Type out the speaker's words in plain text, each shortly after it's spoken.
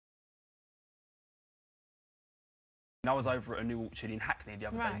And I was over at a new orchard in Hackney the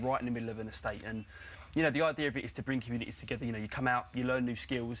other day, right in the middle of an estate, and you know, the idea of it is to bring communities together. You know, you come out, you learn new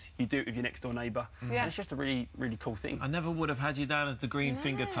skills, you do it with your next door neighbour. And it's just a really, really cool thing. I never would have had you down as the green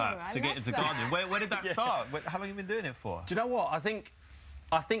finger type to get into gardening. Where did that start? How long have you been doing it for? Do you know what? I think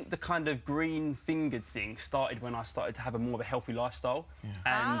the kind of green-fingered thing started when I started to have a more of a healthy lifestyle.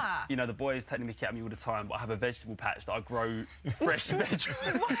 And, you know, the boys take the mickey at me all the time, but I have a vegetable patch that I grow fresh veg. Wait,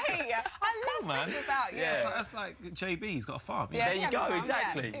 that's cool, man. About, that's like JB, he's got a farm. There you go,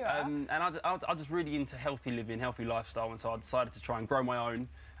 exactly. And I was really into healthy living, healthy lifestyle, and so I decided to try and grow my own,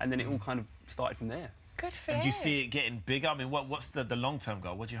 and then it all kind of started from there. Good for you. And do you see it getting bigger? I mean, what's the long-term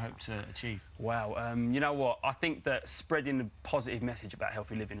goal? What do you hope to achieve? Wow, you know what? I think that spreading a positive message about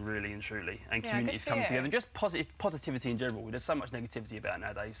healthy living, really and truly, and communities coming together, and just positivity in general. There's so much negativity about it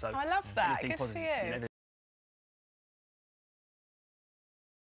nowadays. So I love that. Good positive, for you. You know,